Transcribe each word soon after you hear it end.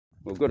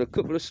We've got a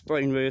couple of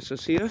spine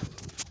racers here.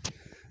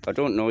 I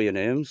don't know your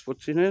names.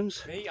 What's your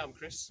names? Me, I'm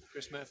Chris.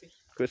 Chris Murphy.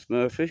 Chris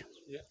Murphy.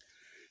 Yeah.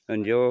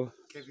 And you're?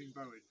 Kevin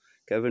Bowen.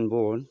 Kevin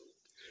Bowen.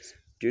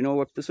 Do you know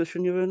what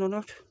position you're in or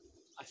not?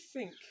 I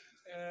think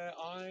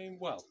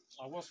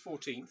I was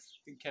 14th. I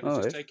think Kevin's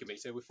just taken me,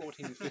 so we're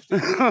 14th and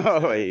 15th.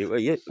 Oh,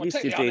 well, at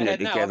least you're doing it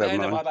together,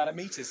 man. I'm about a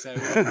metre, so.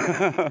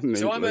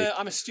 So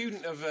I'm a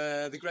student of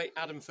the great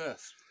Adam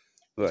Firth.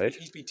 Right.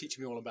 He's been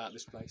teaching me all about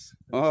this place.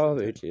 Oh,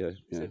 right, yeah.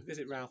 So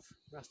visit Ralph,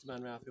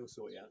 Rasterman Ralph, he'll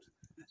sort you out.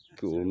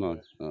 Cool,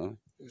 man.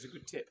 It was a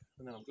good tip,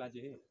 and I'm glad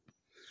you're here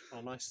on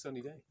a nice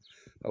sunny day.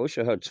 I wish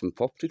I had some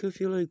pop to give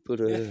you, like, but,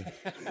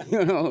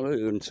 you know,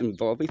 and some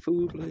Barbie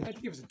food, like. Hey,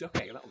 give us a duck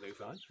egg, that'll do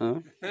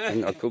fine.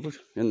 In that cupboard,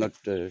 in that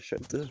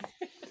shed there.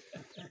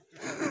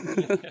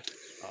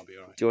 I'll be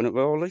alright. Do you want it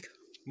raw, like?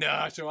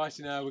 No, it's alright.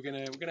 No, we're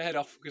gonna head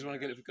off because we've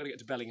got to get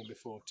to Bellingham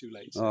before too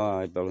late. So.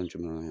 Aye,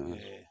 Bellingham, aye.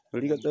 Yeah.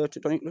 Will you get there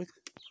tonight, like?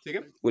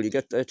 Will you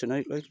get there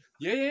tonight, like?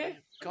 Yeah.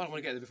 God, I want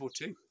to get there before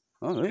 2.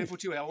 Oh, right. Before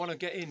 2, I want to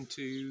get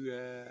into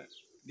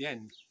the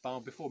end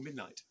before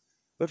midnight.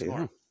 Bloody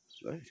hell.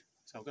 Right.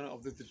 So I'm gonna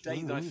the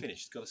date that I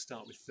finished. Got to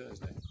start with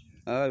Thursday.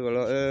 Aye,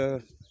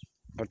 well,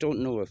 I don't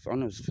know if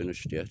Anna's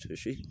finished yet, is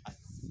she? I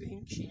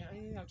think she.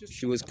 Yeah,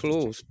 she was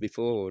close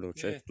before when I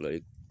checked,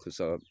 like, because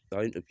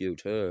I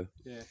interviewed her.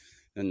 Yeah.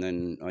 And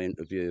then I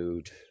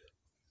interviewed,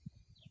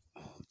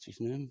 what's his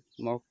name?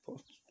 Mark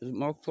Potts? Is it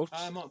Mark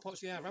Potts? Mark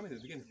Potts, yeah, I ran with him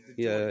at the beginning.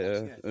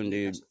 Yeah. And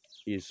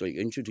he's like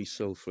injured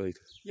himself, like.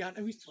 Yeah, I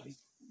know he's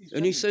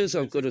and he says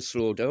I've got to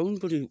slow down,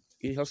 but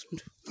he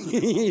hasn't.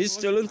 He's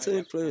still in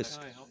third place.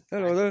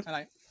 Hello there. Hello.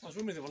 I was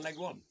wondering on leg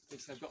 1,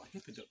 because they've got a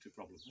hip adductor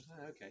problem. I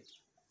said, okay.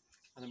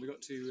 And then we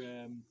got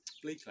to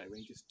Bleakley when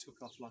he just took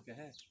off like a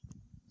hare.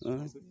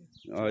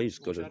 He's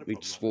got a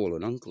big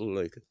swollen ankle,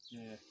 like.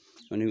 Yeah.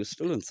 And he was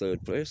still in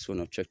third place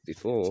when I checked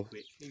before.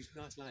 Quick. He was a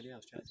nice lad, yeah, I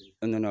was chatting to him.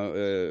 And then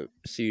I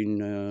seen,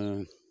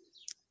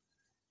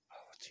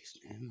 what's his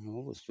name? I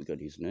always forget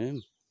his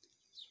name.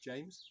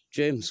 James.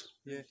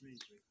 Yeah.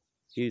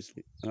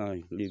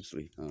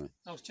 Leavesley. Aye.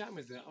 I was chatting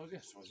with them. I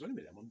was running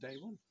with them on day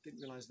 1. Didn't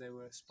realise they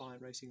were spy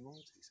racing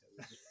royalty. So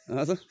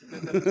Are they?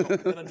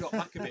 then I dropped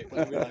back a bit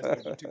when I realised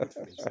they were too good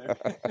for me. So.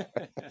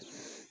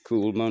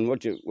 Cool, man. What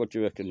do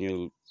you reckon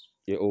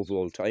your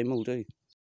overall time will do?